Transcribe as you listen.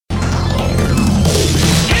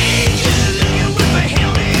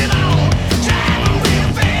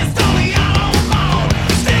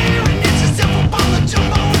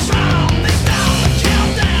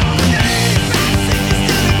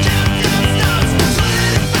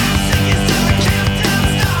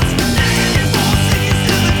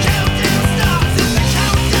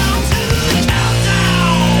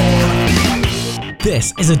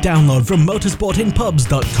This is a download from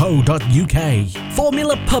motorsportinpubs.co.uk.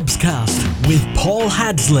 Formula Pubscast with Paul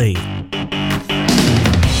Hadsley.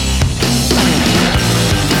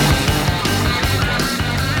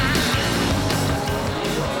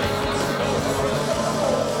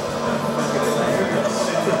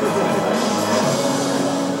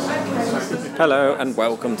 Hello and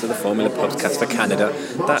welcome to the Formula Pubscast for Canada.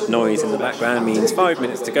 That noise in the background means 5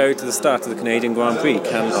 minutes to go to the start of the Canadian Grand Prix.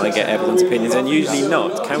 Can I get everyone's opinions? And usually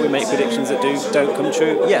not. Can we make predictions that don't come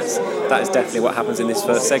true? Yes, that is definitely what happens in this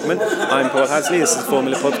first segment. I'm Paul Hadsley, this is the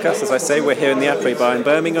Formula Pubscast. As I say, we're here in the Après Bar in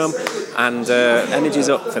Birmingham, and energy's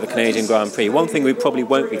up for the Canadian Grand Prix. One thing we probably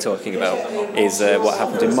won't be talking about is what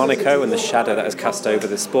happened in Monaco and the shadow that has cast over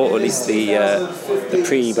the sport, or at least the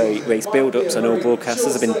pre-race build-ups. I know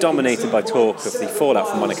broadcasters have been dominated by talk of the fallout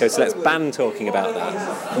from Monaco, so let's ban talking about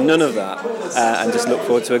that. None of that, and just look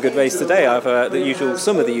forward to a good race today. I have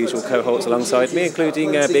some of the usual cohorts alongside me,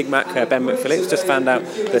 including Big Mac Ben McPhillips. Just found out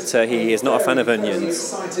that he is not a fan of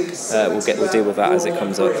onions. We'll deal with that as it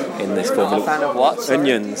comes up in this Formula. Not a fan of what?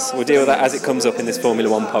 Onions. We'll deal with that as it comes up in this Formula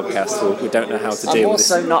One podcast. We don't know how to deal with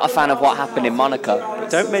this. I'm also not a fan of what happened in Monaco.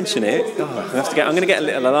 Don't mention it. I'm going to get a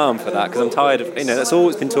little alarm for that, because I'm tired of, that's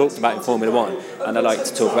always been talked about in Formula One, and I like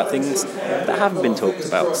to talk about things that haven't been talked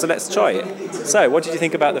about. So let's try it. So, what did you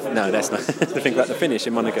think about no, let's not think about the finish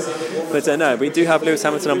in Monaco. But no, we do have Lewis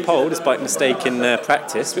Hamilton on pole despite a mistake in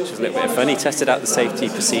practice, which was a little bit fun. He tested out the safety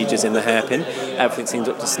procedures in the hairpin. Everything seemed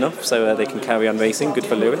up to snuff, so they can carry on racing. Good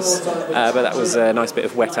for Lewis. But that was a nice bit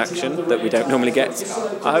of wet action that we don't normally get.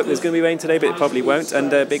 I hope there's going to be rain today, but it probably won't. And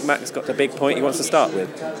Big Mac's got a big point he wants to start with.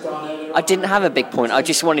 I didn't have a big point. I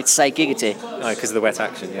just wanted to say giggity. Oh, because of the wet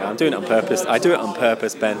action. Yeah, I'm doing it on purpose. I do it on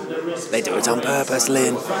purpose, Ben. They do it on purpose,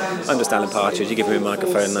 Lynn. I'm just Alan Partridge. You give me a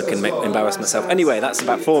microphone and I can embarrass myself. Anyway, that's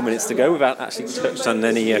about 4 minutes to go without actually touched on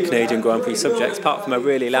any Canadian Grand Prix subjects, apart from a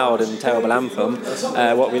really loud and terrible anthem.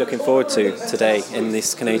 What are we looking forward to today in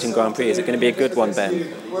this Canadian Grand Prix? Is it going to be a good one,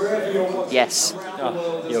 Ben? Yes.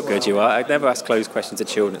 Oh, you're good, you are. I never ask closed questions to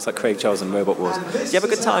children. It's like Craig Charles and Robot Wars. Do you have a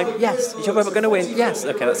good time? Yes. Is your robot going to win? Yes.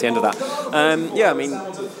 Okay, that's the end of that.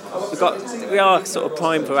 We are sort of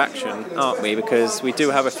primed for action, aren't we? Because we do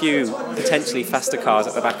have a few potentially faster cars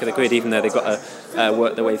at the back of the grid, even though they've got to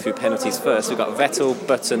work their way through penalties first. We've got Vettel,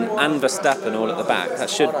 Button and Verstappen all at the back. That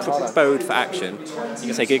should bode for action. You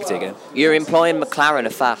can say giggity again. You're implying McLaren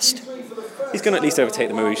are fast. He's going to at least overtake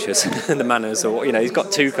the Mauritius and the Manners, or he's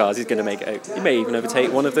got two cars. He's going to make it out. He may even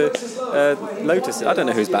overtake one of the Lotuses. I don't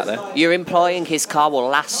know who's back there. You're implying his car will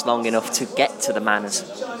last long enough to get to the Manners.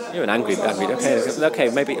 You're an angry. Okay,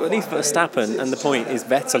 maybe at least Verstappen, and the point is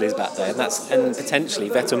Vettel is back there, and potentially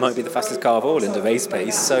Vettel might be the fastest car of all in the race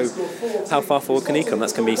pace. So, how far forward can he come?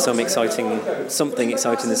 That's going to be something exciting in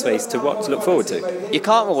this race to look forward to. You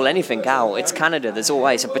can't rule anything out. It's Canada. There's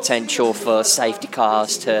always a potential for safety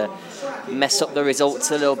cars to mess up the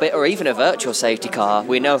results a little bit, or even a virtual safety car.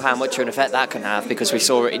 We know how much of an effect that can have because we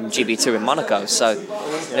saw it in GB2 in Monaco. So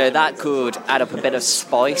that could add up a bit of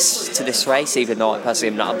spice to this race, even though I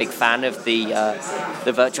personally am not a big fan of the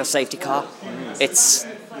virtual safety car.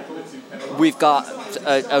 We've got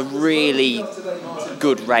a really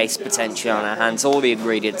good race potentially on our hands. All the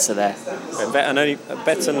ingredients are there. And only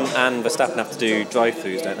Button and Verstappen have to do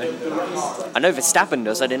drive-throughs, don't they? I know Verstappen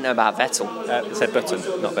does. I didn't know about Vettel. It said Button,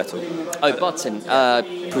 not Vettel. Oh, Button.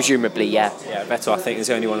 Presumably, yeah. Yeah, Vettel, I think, is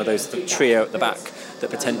the only one of those trio at the back that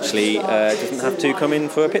potentially doesn't have to come in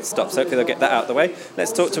for a pit stop. So hopefully they'll get that out of the way.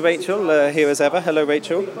 Let's talk to Rachel, here as ever. Hello,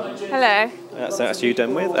 Rachel. Hello. That's you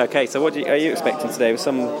done with. Okay, so what are you expecting today? With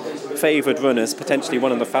some favoured runners, potentially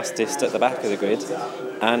one of the fastest at the back of the grid,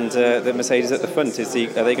 and the Mercedes at the front. Are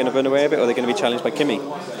they going to run away with it, or are they going to be challenged by Kimi?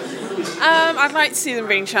 I'd like to see them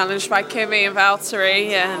being challenged by Kimi and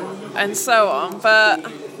Valtteri and so on, but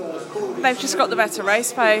they've just got the better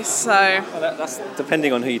race pace, so... Well, that's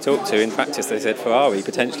depending on who you talk to. In practice, they said Ferrari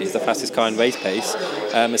potentially is the fastest car in race pace,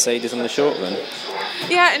 Mercedes on the short run.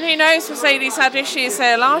 Yeah, and who knows, Mercedes had issues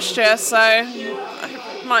here last year, so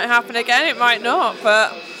it might happen again, it might not,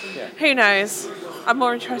 but who knows. I'm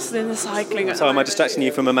more interested in the cycling. So am I distracting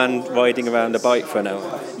you from a man riding around a bike for an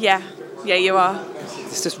hour? Yeah, you are.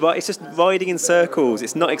 It's just riding in circles.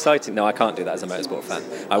 It's not exciting. No, I can't do that as a motorsport fan.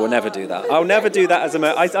 I will never do that. I'll never do that as a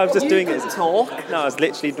I was just doing it. Talk. No, I was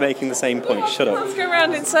literally making the same point. Shut up. Let's go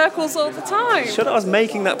around in circles all the time. Shut up. I was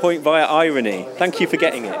making that point via irony. Thank you for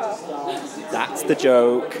getting it. That's the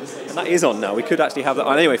joke. And that is on now. We could actually have that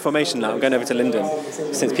on. Anyway, formation now. I'm going over to Lyndon,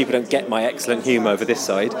 since people don't get my excellent humour over this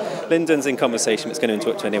side. Lyndon's in conversation, but it's going to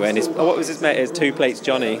interrupt anyway. And what was his mate? His 2 plates,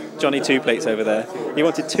 Johnny. Johnny 2 plates over there. He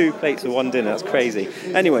wanted 2 plates for one dinner. That's crazy.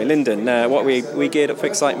 Anyway, Lyndon, what we geared up for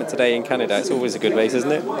excitement today in Canada. It's always a good race,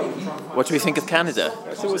 isn't it? What do we think of Canada?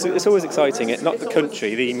 It's always exciting. Not the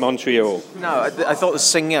country, the Montreal. No, I thought the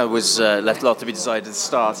singer was left a lot to be decided at the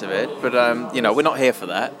start of it, but we're not here for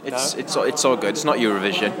that. It's all good. It's not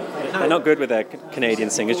Eurovision. They're not good with their Canadian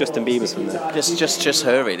singers. Justin Bieber's from there. Just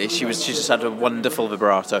her really. She just had a wonderful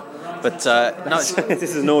vibrato. But no, this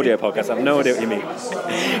is an audio podcast. I have no idea what you mean.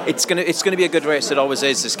 It's gonna be a good race. It always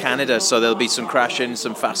is. It's Canada, so there'll be some crashing,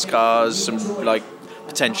 some fast cars, some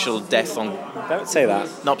potential death on. Don't say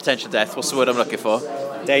that. Not potential death. What's the word I'm looking for?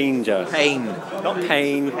 Danger. Pain. Not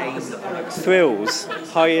pain. Thrills.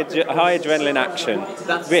 High adrenaline action.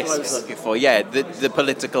 That's risks. what I was looking for. Yeah, the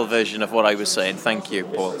political version of what I was saying. Thank you,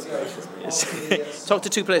 Paul. Talk to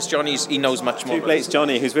 2 plates Johnny. He knows much more. 2 plates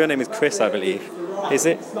Johnny, whose real name is Chris, I believe. Is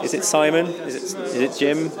it Simon? Is it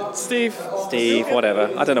Jim? Steve,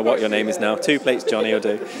 whatever. I don't know what your name is now. 2 plates Johnny will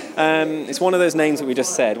do. It's one of those names that we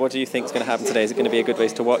just said. What do you think is going to happen today? Is it going to be a good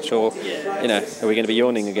race to watch, or are we going to be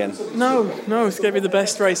yawning again? No, it's going to be the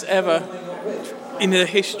best race ever in the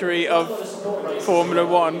history of Formula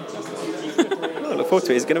One. I look forward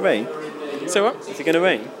to it. Is it going to rain? So what? Is it going to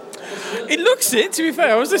rain? It looks it, to be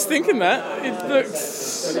fair. I was just thinking that. It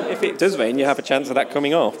looks... If it does rain, you have a chance of that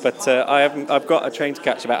coming off. But I've got a train to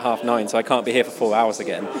catch about 9:30, so I can't be here for 4 hours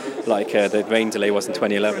again, like the rain delay was in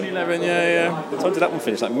 2011. 2011, yeah. So when did that one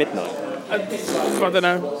finish? Like midnight? I don't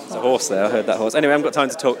know. There's a horse there. I heard that horse. Anyway, I haven't got time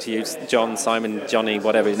to talk to you, John, Simon, Johnny,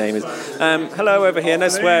 whatever his name is. Hello over here. No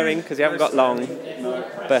swearing, because you haven't got long.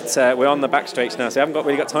 But we're on the backstretch now, so I haven't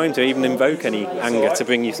really got time to even invoke any anger to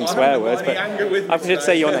bring you some swear words. But I should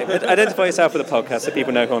say your name. Identify yourself for the podcast so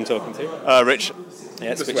people know who I'm talking to. Rich.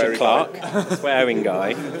 Yeah, it's Richard Clark, swearing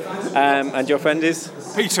guy. And your friend is?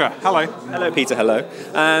 Peter, hello. Hello, Peter, hello.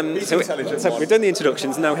 So we've done the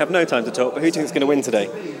introductions, now we have no time to talk, but who do you think is going to win today?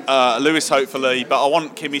 Lewis, hopefully, but I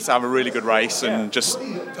want Kimi to have a really good race, and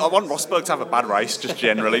I want Rosberg to have a bad race, just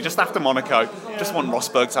generally, just after Monaco. Just want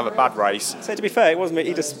Rosberg to have a bad race. So to be fair, it wasn't.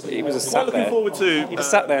 He was just sat there. Forward to. He just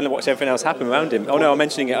sat there and watched everything else happen around him. Oh no, I'm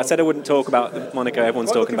mentioning it. I said I wouldn't talk about Monaco.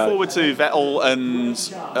 Everyone's talking about. Looking forward to Vettel and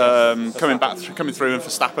coming through, and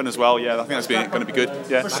Verstappen as well. Yeah, I think that's going to be good.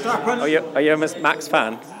 Yeah. Are you a Max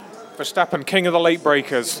fan? Verstappen, king of the late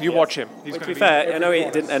breakers. You watch him. To be fair, I know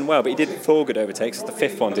it didn't end well, but he did 4 good overtakes. The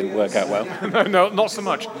 5th one didn't work out well. No, not so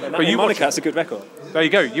much. But you Monaco, that's a good record. There you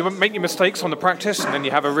go. You make your mistakes on the practice, and then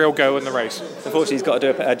you have a real go in the race. Unfortunately, he's got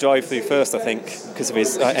to do a drive-through first, I think, because of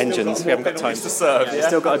his engines. We haven't got time to serve. He's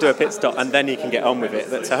still got to do a pit stop, and then he can get on with it.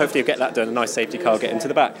 So hopefully he'll get that done. A nice safety car, get into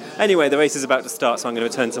the back. Anyway, the race is about to start, so I'm going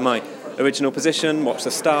to return to my original position, watch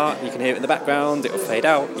the start. You can hear it in the background. It'll fade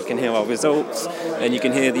out. You can hear our results, and you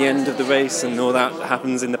can hear the end of the race, and all that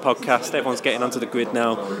happens in the podcast. Everyone's getting onto the grid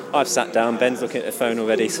now. I've sat down. Ben's looking at the phone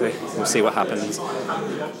already, so we'll see what happens.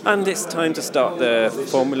 And it's time to start the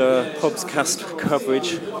Formula Pubscast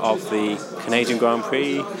coverage of the Canadian Grand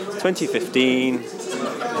Prix 2015.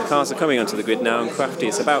 The cars are coming onto the grid now, and Crafty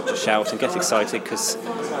is about to shout and get excited because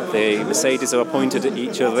the Mercedes are pointed at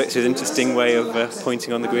each other. It's an interesting way of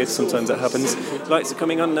pointing on the grid. Sometimes that happens. Lights are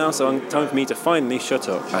coming on now, so time for me to finally shut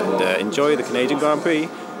up and enjoy the Canadian Grand Prix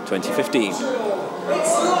 2015.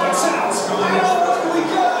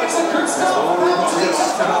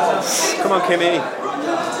 Come on, Kimi.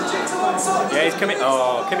 Yeah, he's coming.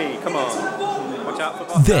 Oh, Kimi, come on. Watch out for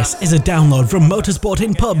This is a download from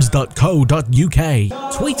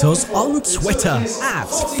motorsportinpubs.co.uk. Tweet us on Twitter at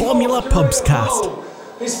Formula Pubscast.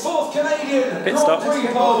 His 4th Canadian Pit stop. Grand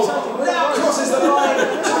Prix pole now crosses the line to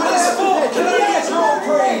his 4th Canadian Grand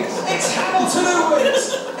Prix. It's Hamilton who wins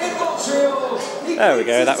in Montreal. There we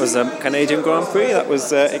go, that was Canadian Grand Prix. That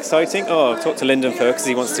was exciting. Oh, I'll talk to Lyndon first because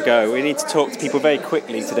he wants to go. We need to talk to people very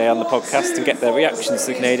quickly today on the podcast and get their reactions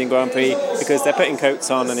to the Canadian Grand Prix because they're putting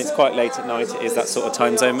coats on and it's quite late at night. It is that sort of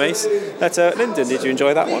time zone race. But Lyndon, did you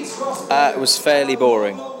enjoy that one? It was fairly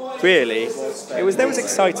boring. Really? There was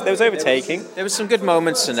exciting. There was overtaking. There was some good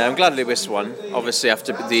moments in there. I'm glad Lewis won, obviously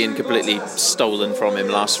after being completely stolen from him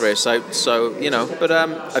last race. So but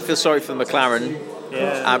I feel sorry for the McLaren.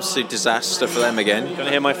 Yeah. Absolute disaster for them again. Do you want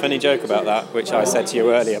to hear my funny joke about that, which I said to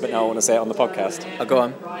you earlier, but now I want to say it on the podcast? Oh, go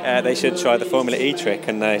on. They should try the Formula E trick,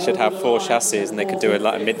 and they should have 4 chassis, and they could do a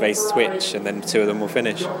mid-race switch, and then 2 of them will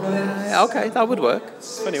finish. Okay, that would work.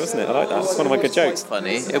 It's funny, wasn't it? I like that. It's one of my good jokes.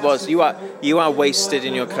 Funny. It was. You are wasted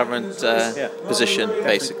in your current position,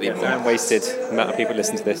 basically. Yeah, I'm wasted. The amount of people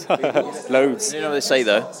listen to this. Loads. You know what they say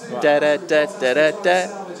though? Da da da da da da.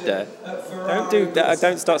 after.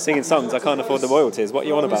 Don't start singing songs. I can't afford the royalties. What are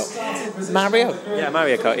you on about? Mario. Yeah,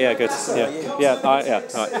 Mario Kart. Yeah, good. Yeah. All right.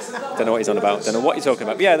 Don't know what he's on about. Don't know what you're talking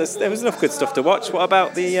about. But yeah, there was enough good stuff to watch. What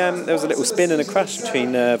about the? There was a little spin and a crash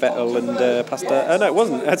between Vettel and Pastor. Oh no, it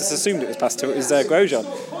wasn't. I just assumed it was Pastor. It was Grosjean.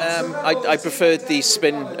 I preferred the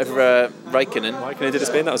spin of Raikkonen. Raikkonen did a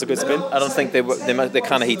spin. That was a good spin. I don't think they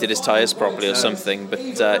kind of heated his tyres properly or something. But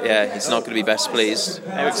yeah, he's not going to be best pleased.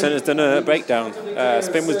 Ericsson has done a breakdown.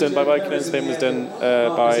 Spin was done by Raikkonen. Spin was done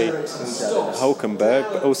by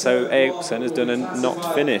Hulkenberg. But also Ericsson has done a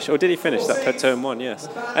not finish. Or did he finish that per turn one? Yes.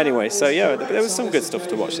 Anyway, so yeah, there was some good stuff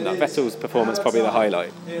to watch in that. Vettel's performance probably the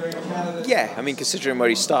highlight. Yeah, I mean, considering where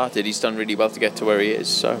he started, he's done really well to get to where he is.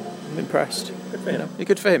 So I'm impressed. Good for him.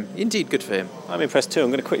 Good for him. Indeed, good for him. I'm impressed too. I'm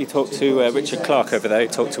going to quickly talk to Richard Clark over there. Who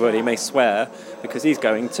talked to earlier. He may swear because he's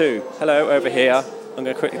going too. Hello, over here. I'm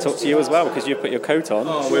going to quickly talk to you as well because you put your coat on.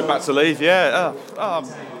 Oh, we're about to leave, yeah.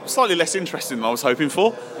 Slightly less interesting than I was hoping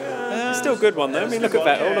for. Still a good one though. I mean, look at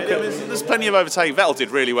Vettel. There's plenty of overtaking. Vettel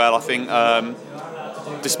did really well, I think.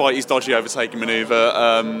 Despite his dodgy overtaking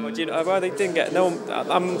manoeuvre. They didn't get no.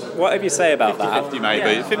 Whatever you say about 50-50 that,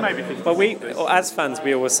 maybe. Maybe 50. But as fans,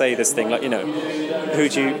 we always say this thing like,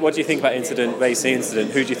 what do you think about racing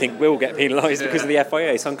incident? Who do you think will get penalised because of the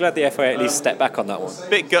FIA? So I'm glad the FIA at least stepped back on that one.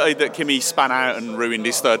 Bit gutted that Kimi span out and ruined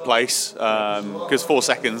his third place because 4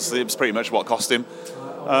 seconds it was pretty much what cost him.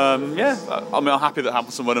 I'm happy that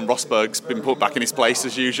Hamilton won and Rosberg's been put back in his place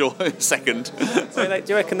as usual, second. So, do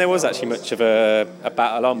you reckon there was actually much of a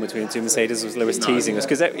battle on between the two Mercedes? Was Lewis teasing us?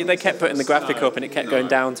 Because they kept putting the graphic up and it kept going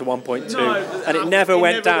down to 1.2 and it never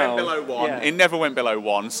went down. Below 1. Yeah. It never went below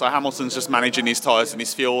 1, so Hamilton's just managing his tyres and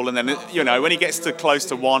his fuel, and then, when he gets to close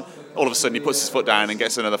to 1, all of a sudden he puts his foot down and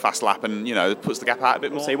gets another fast lap and, puts the gap out a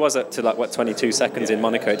bit more. So he was up to 22 seconds in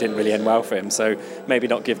Monaco. It didn't really end well for him, so maybe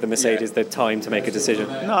not give the Mercedes the time to make a decision.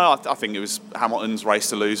 No, I think it was Hamilton's race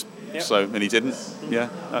to lose, and he didn't. Yeah,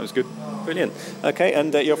 that was good. Brilliant. Okay,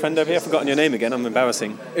 and your friend over here, I've forgotten your name again, I'm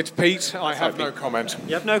embarrassing. It's Pete. I have no comment.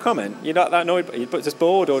 You have no comment? You're not that annoyed? You're just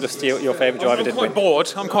bored, or just your favourite driver didn't win?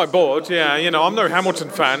 I'm quite bored, yeah. I'm no Hamilton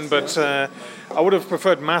fan, but I would have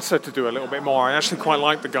preferred Massa to do a little bit more. I actually quite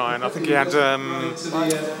like the guy, and I think he had...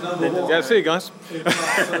 see you guys.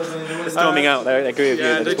 They're storming out there, they agree with you.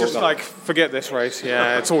 Yeah, they just forget this race.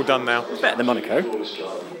 Yeah, it's all done now. It's better than Monaco.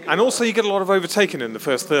 And also you get a lot of overtaking in the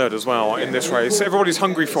first third as well in this race. Everybody's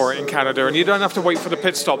hungry for it in Canada, and you don't have to wait for the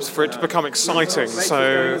pit stops for it to become exciting.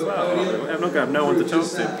 So I'm not going to have no one to talk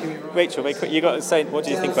to. Rachel, you got to say, what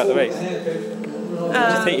do you think about the race? What do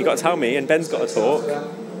you think? You got to tell me, and Ben's got to talk.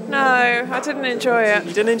 No, I didn't enjoy it.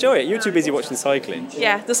 You didn't enjoy it? You were too busy watching cycling.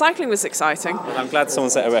 Yeah, the cycling was exciting. Well, I'm glad someone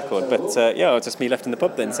set a record, but just me left in the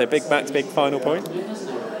pub then. So big Max, big final point.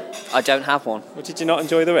 I don't have one. Well, did you not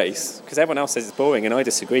enjoy the race? Because everyone else says it's boring, and I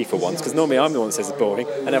disagree for once. Because normally I'm the one that says it's boring,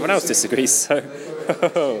 and everyone else disagrees. So,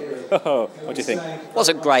 what do you think?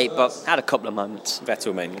 Wasn't great, but had a couple of moments.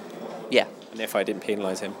 Vettel mainly. Yeah. And if I didn't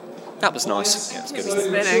penalise him. That was nice. Yeah, it was good.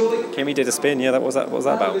 Spinning. Kimi did a spin, yeah, what was that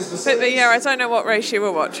about? But yeah, I don't know what race you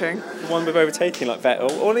were watching. One with overtaking like Vettel.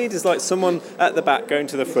 All I need is someone at the back going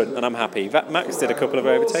to the front, and I'm happy. Max did a couple of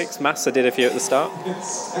overtakes. Massa did a few at the start.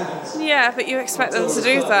 Yeah, but you expect them to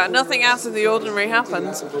do that. Nothing out of the ordinary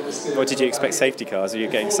happened. Or did you expect safety cars? Are you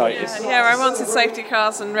getting excited? Yeah, I wanted safety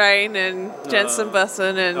cars and rain and Jenson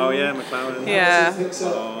Button and... Oh yeah, McLaren. Yeah.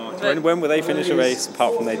 When will they finish a race,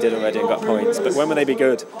 apart from they did already and got points? But when will they be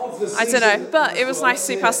good? I don't know, but it was nice to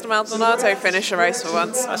see Pastor Maldonado finish a race for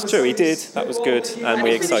once. That's true, he did. That was good, and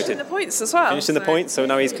we're excited. Finished in the points as well. Finished in the points, so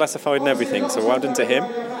now he's classified and everything, so well done to him.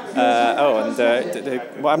 What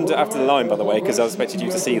happened after the line, by the way, because I expected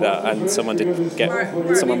you to see that, and someone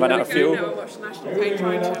ran out of fuel.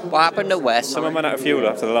 What happened at West? Someone ran out of fuel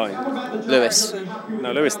after the line. Lewis.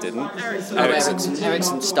 No, Lewis didn't.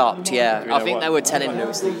 Ericsson stopped, yeah. I think they were telling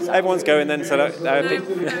Lewis. Everyone's going then, so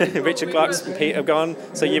Richard Clark's and Pete have gone,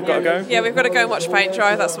 so you've got to go? Yeah, we've got to go and watch paint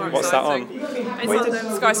dry, that's more What's exciting. That on? It's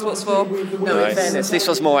on Sky Sports 4. No, in fairness, this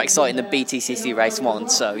was more exciting than BTCC Race 1,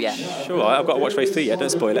 so yeah. Sure, I've got to watch Race 3 yet, don't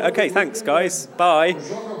spoil it. Okay, thanks guys, bye.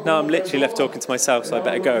 Now I'm literally left talking to myself, so I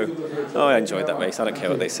better go. Oh, I enjoyed that race, I don't care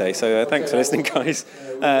what they say, so thanks for listening guys.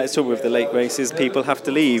 It's all with the late races, people have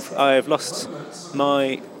to leave. I've lost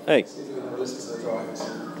my... Hey.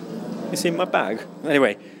 You seen my bag?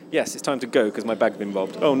 Anyway, yes, it's time to go because my bag's been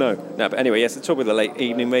robbed. Oh no. But anyway, yes, the trouble with the late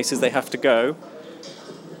evening races, they have to go.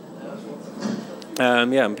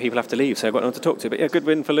 And people have to leave, so I've got no one to talk to. But yeah, good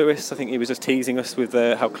win for Lewis. I think he was just teasing us with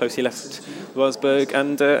how close he left Rosberg,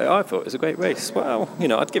 and I thought it was a great race. Well,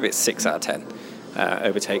 I'd give it 6 out of 10.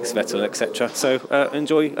 overtakes Vettel, etc. So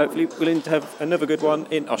enjoy. Hopefully we'll have another good one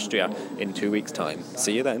in Austria in 2 weeks' time.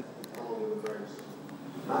 See you then.